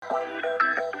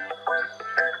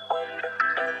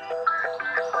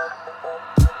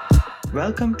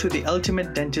Welcome to the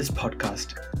Ultimate Dentist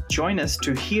Podcast. Join us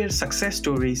to hear success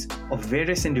stories of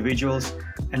various individuals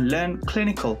and learn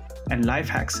clinical and life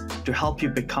hacks to help you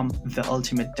become the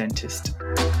ultimate dentist.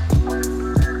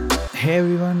 Hey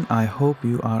everyone, I hope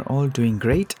you are all doing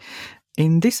great.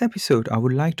 In this episode, I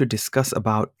would like to discuss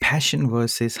about passion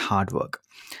versus hard work.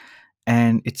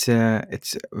 And it's a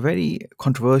very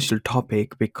controversial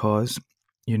topic because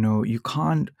you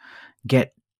can't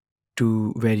get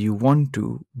to where you want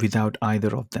to without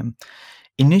either of them.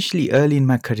 Initially, early in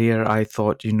my career, I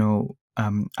thought,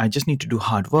 I just need to do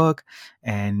hard work.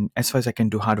 And as far as I can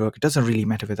do hard work, it doesn't really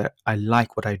matter whether I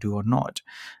like what I do or not.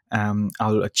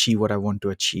 I'll achieve what I want to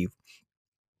achieve.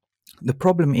 The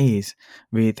problem is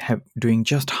with doing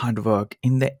just hard work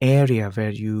in the area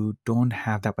where you don't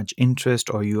have that much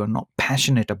interest or you are not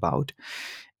passionate about,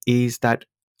 is that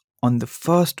on the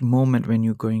first moment when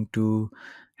you're going to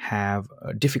have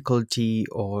difficulty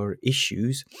or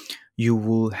issues, you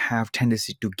will have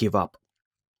tendency to give up.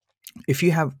 If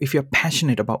you're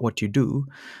passionate about what you do,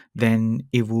 then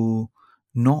it will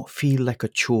not feel like a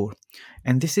chore.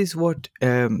 And this is what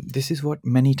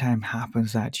many times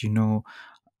happens, that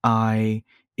I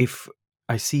if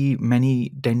I see many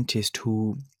dentists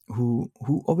who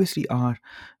obviously are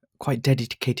quite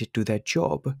dedicated to their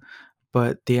job,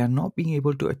 but they are not being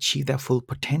able to achieve their full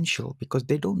potential because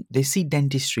they see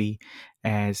dentistry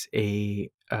as a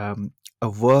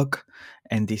work,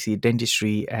 and they see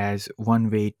dentistry as one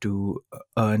way to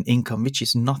earn income, which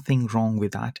is nothing wrong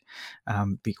with that.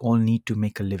 We all need to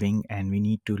make a living, and we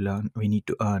need to learn, we need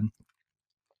to earn.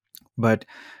 But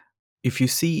if you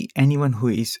see anyone who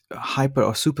is hyper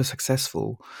or super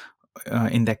successful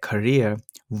in their career,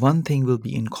 one thing will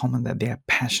be in common, that they are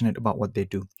passionate about what they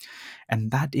do.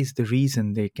 And that is the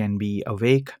reason they can be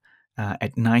awake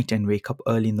at night and wake up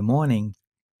early in the morning,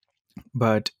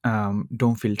 but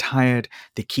don't feel tired.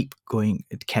 They keep going,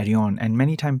 carry on. And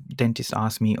many times dentists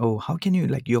ask me, oh, how can you,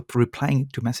 like, you're replying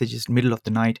to messages middle of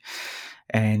the night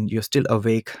and you're still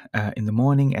awake in the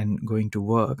morning and going to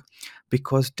work?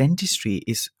 Because dentistry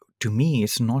is, to me,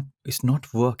 it's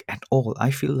not work at all. I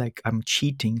feel like I'm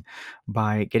cheating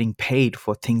by getting paid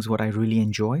for things what I really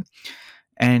enjoy.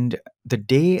 And the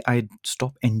day I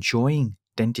stop enjoying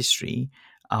dentistry,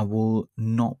 I will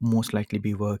not most likely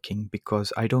be working,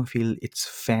 because I don't feel it's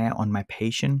fair on my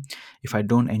patient if I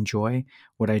don't enjoy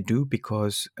what I do.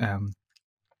 Because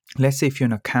let's say if you're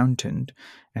an accountant,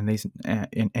 and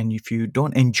if you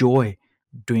don't enjoy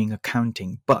doing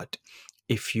accounting, but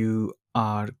if you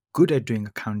are good at doing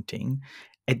accounting,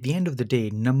 at the end of the day,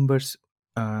 numbers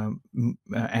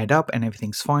add up and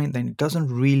everything's fine, then it doesn't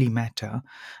really matter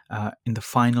in the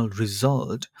final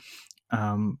result,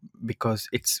 because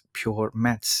it's pure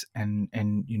maths and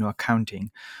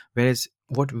accounting. Whereas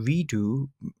what we do,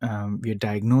 we are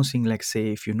diagnosing. Like,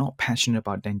 say if you're not passionate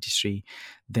about dentistry,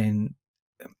 then,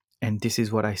 and this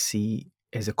is what I see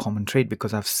as a common trait,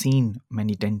 because I've seen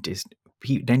many dentists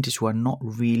who are not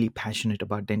really passionate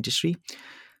about dentistry.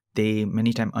 They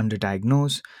many times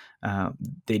underdiagnose.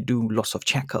 They do lots of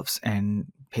checkups, and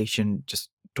patient just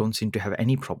don't seem to have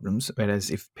any problems. Whereas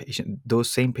if those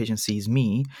same patient sees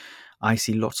me, I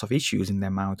see lots of issues in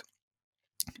their mouth.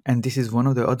 And this is one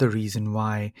of the other reason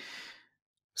why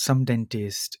some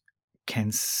dentists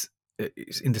can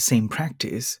in the same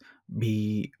practice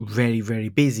be very, very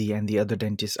busy, and the other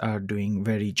dentists are doing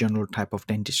very general type of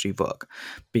dentistry work.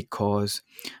 Because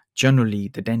generally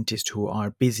the dentists who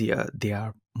are busier, they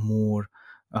are more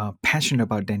passionate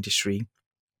about dentistry.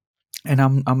 And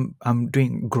I'm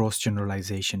doing gross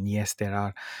generalization. Yes, there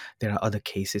are other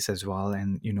cases as well,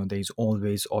 and there's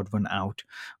always odd one out.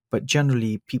 But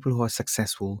generally, people who are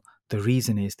successful, the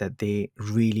reason is that they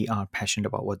really are passionate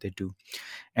about what they do.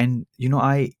 And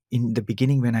I, in the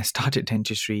beginning when I started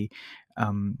dentistry,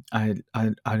 I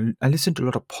listened to a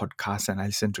lot of podcasts, and I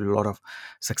listened to a lot of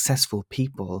successful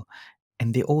people,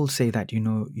 and they all say that you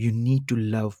need to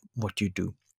love what you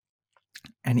do.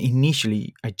 And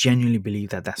initially, I genuinely believe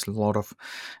that that's a lot of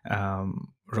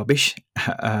rubbish.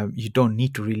 You don't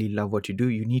need to really love what you do.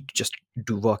 You need to just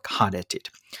do work hard at it.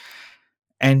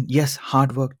 And yes,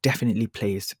 hard work definitely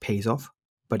pays off.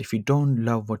 But if you don't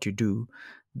love what you do,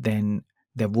 then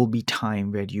there will be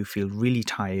time where you feel really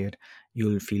tired,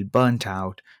 you'll feel burnt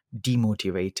out,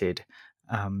 demotivated,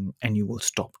 and you will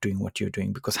stop doing what you're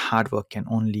doing, because hard work can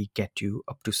only get you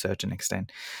up to a certain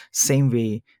extent. Same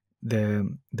way,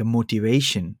 the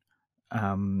motivation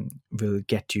will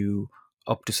get you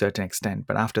up to a certain extent,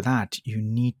 but after that you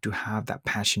need to have that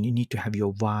passion. You need to have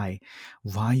your why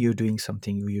you're doing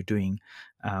something you're doing,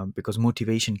 because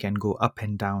motivation can go up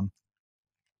and down.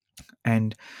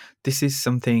 And this is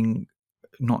something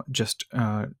not just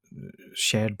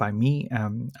shared by me.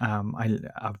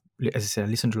 I've, as I said, I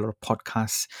listen to a lot of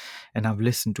podcasts, and I've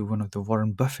listened to one of the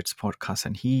Warren Buffett's podcasts,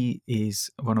 and he is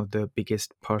one of the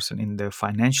biggest person in the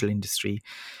financial industry,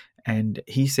 and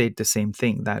he said the same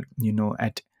thing, that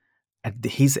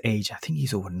his age, I think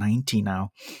he's over 90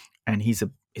 now, and he's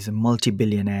a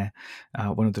multi-billionaire,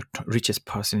 one of the richest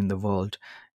person in the world,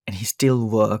 and he still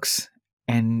works,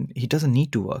 and he doesn't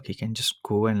need to work. He can just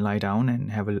go and lie down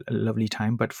and have a lovely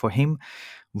time. But for him,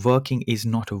 working is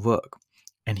not a work,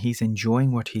 and he's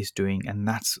enjoying what he's doing, and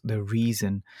that's the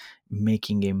reason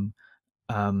making him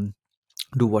um,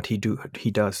 do what he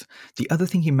does. The other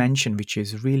thing he mentioned, which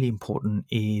is really important,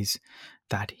 is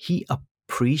that he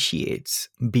appreciates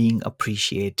being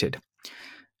appreciated.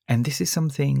 And this is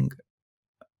something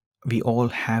we all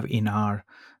have in our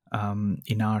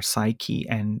psyche,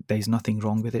 and there's nothing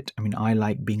wrong with it. I mean, I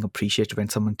like being appreciated when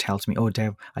someone tells me, "Oh,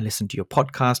 Dev, I listened to your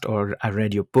podcast, or I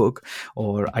read your book,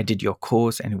 or I did your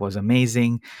course and it was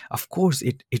amazing." Of course,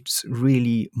 it's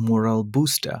really moral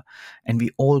booster, and we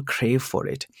all crave for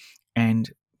it.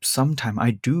 And sometimes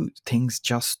I do things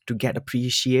just to get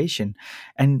appreciation.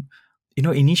 And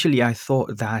initially I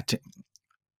thought that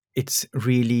it's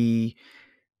really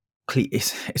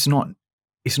it's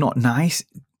not nice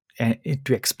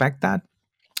to expect that,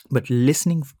 but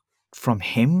listening from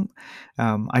him,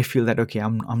 I feel that okay,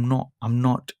 I'm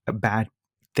not a bad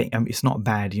thing. It's not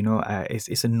bad,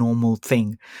 it's a normal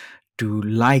thing to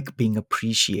like being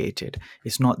appreciated.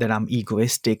 It's not that I'm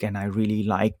egoistic and I really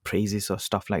like praises or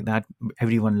stuff like that.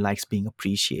 Everyone likes being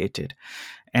appreciated,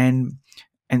 and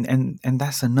and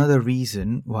that's another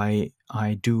reason why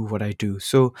I do what I do.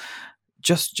 So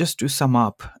just to sum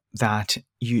up, that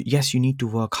you need to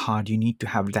work hard, you need to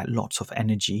have that lots of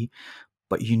energy,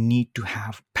 but you need to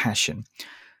have passion.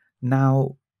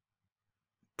 Now,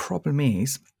 problem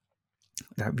is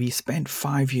that we spent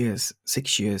 5 years,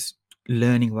 6 years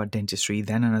learning about dentistry,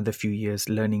 then another few years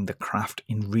learning the craft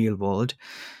in real world,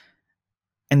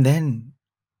 and then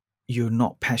you're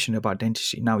not passionate about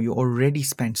dentistry. Now you already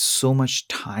spent so much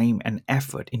time and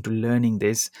effort into learning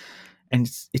this, and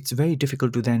it's very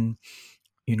difficult to then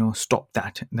stop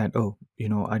that oh,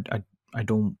 I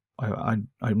don't I'm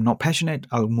not passionate,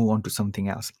 I'll move on to something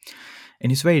else.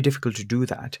 And it's very difficult to do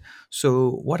that.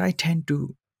 So what I tend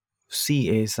to see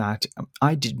is that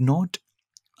I did not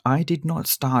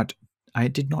start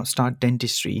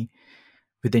dentistry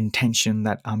with the intention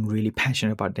that I'm really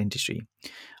passionate about dentistry.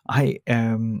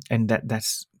 And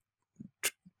that's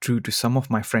true to some of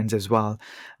my friends as well,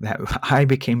 that I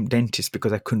became dentist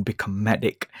because I couldn't become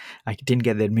medic. I didn't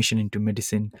get the admission into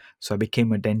medicine, so I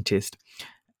became a dentist.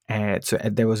 So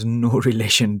there was no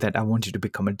relation that I wanted to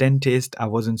become a dentist. I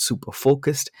wasn't super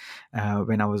focused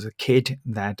when I was a kid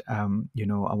that I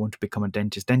want to become a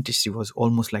dentist. Dentistry was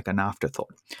almost like an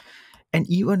afterthought. And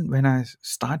even when I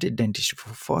started dentistry, for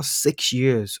the first 6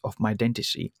 years of my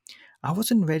dentistry, I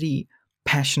wasn't very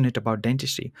passionate about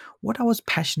dentistry. What I was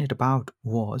passionate about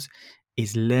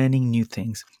is learning new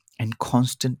things and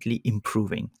constantly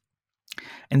improving.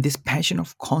 And this passion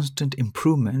of constant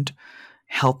improvement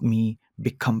helped me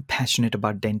become passionate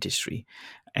about dentistry.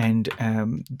 And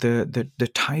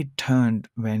the tide turned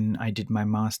when I did my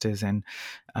master's, and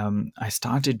I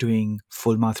started doing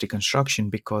full mouth reconstruction,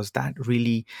 because that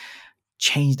really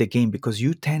change the game, because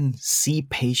you then see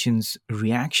patients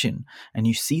reaction and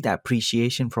you see that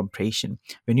appreciation from patient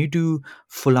when you do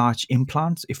full arch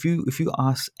implants. If you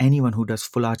ask anyone who does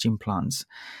full arch implants,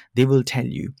 they will tell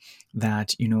you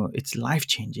that it's life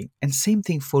changing. And same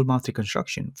thing, full mouth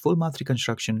reconstruction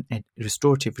and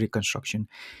restorative reconstruction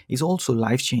is also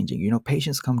life changing.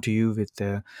 Patients come to you with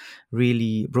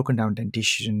really broken down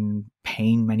dentition,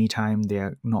 pain, many times they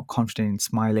are not confident in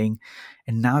smiling,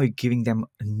 and now you're giving them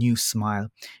a new smile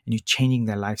and you're changing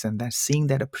their lives, and they're seeing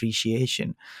that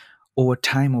appreciation over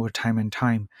time and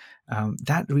time.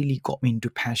 That really got me into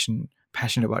passion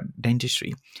about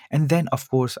dentistry. And then of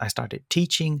course I started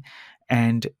teaching,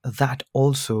 and that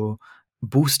also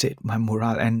boosted my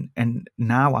morale, and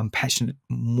now I'm passionate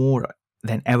more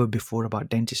than ever before about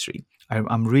dentistry.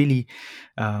 I'm really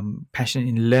passionate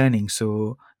in learning.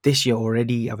 So this year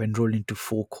already I've enrolled into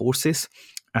 4 courses,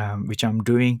 which I'm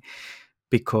doing,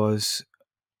 because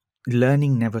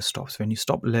learning never stops. When you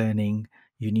stop learning,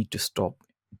 you need to stop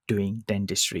doing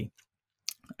dentistry.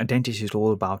 A dentist is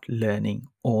all about learning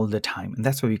all the time, and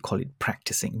that's why we call it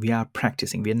practicing. We are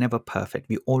practicing. We are never perfect.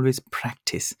 We always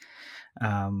practice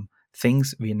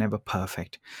things. We are never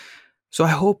perfect. So I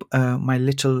hope my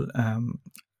little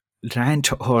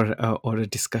rant or a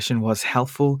discussion was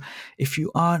helpful. If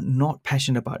you are not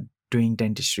passionate about doing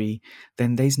dentistry,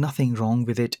 then there's nothing wrong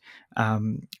with it.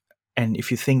 And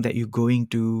if you think that you're going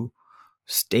to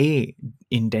stay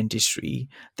in dentistry,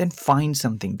 then find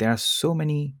something. There are so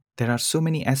many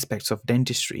aspects of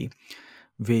dentistry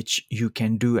which you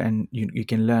can do, and you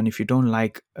can learn. If you don't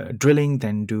like drilling,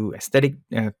 then do aesthetic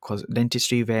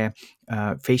dentistry, where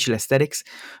facial aesthetics,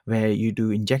 where you do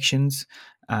injections.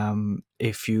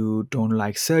 If you don't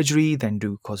like surgery, then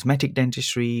do cosmetic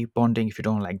dentistry, bonding. If you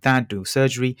don't like that, do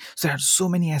surgery. So there are so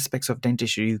many aspects of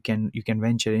dentistry you can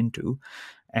venture into.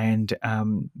 And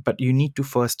but you need to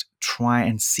first try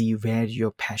and see where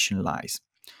your passion lies.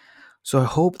 So I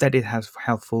hope that it has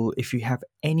helpful. If you have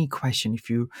any question, if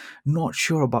you're not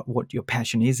sure about what your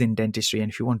passion is in dentistry,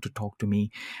 and if you want to talk to me,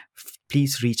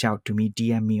 please reach out to me,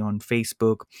 DM me on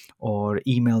Facebook, or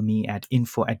email me at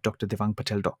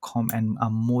info@drdevangpatel.com, and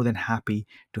I'm more than happy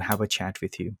to have a chat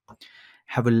with you.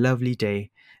 Have a lovely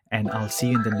day, and I'll see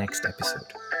you in the next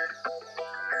episode.